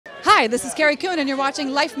Hi, this is Carrie Coon, and you're watching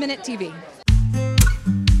Life Minute TV.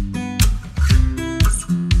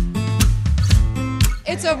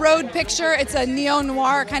 It's a road picture. It's a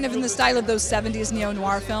neo-noir, kind of in the style of those 70s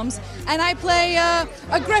neo-noir films. And I play a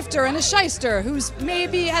grifter and a shyster who's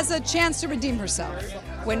maybe has a chance to redeem herself.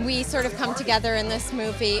 When we sort of come together in this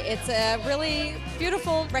movie, it's a really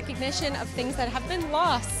beautiful recognition of things that have been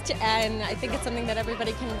lost, and I think it's something that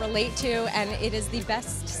everybody can relate to, and it is the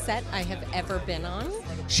best set I have ever been on.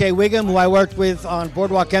 Shea Whigham, who I worked with on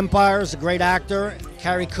Boardwalk Empire, is a great actor.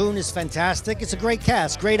 Carrie Coon is fantastic. It's a great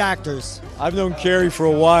cast, great actors. I've known Carrie for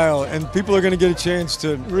a while, and people are going to get a chance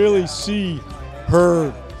to really see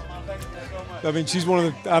her. I mean, she's one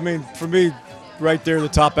of the, for me, right there, the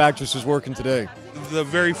top actress is working today. The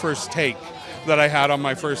very first take that I had on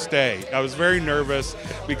my first day, I was very nervous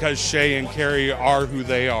because Shea and Keri are who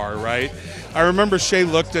they are, right? I remember Shea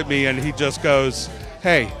looked at me and he just goes,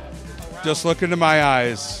 "Hey, just look into my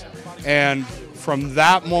eyes." And from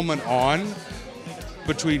that moment on,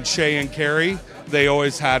 between Shea and Keri, they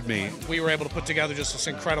always had me. We were able to put together just this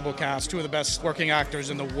incredible cast, two of the best working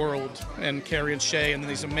actors in the world, and Keri and Shea, and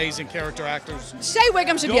these amazing character actors. Shea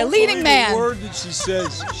Whigham should be a leading man. The word that she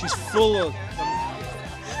says, she's full of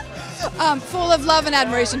love and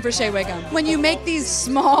admiration for Shea Whigham. When you make these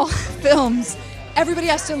small films, everybody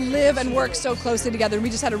has to live and work so closely together, and we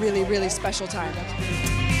just had a really, really special time.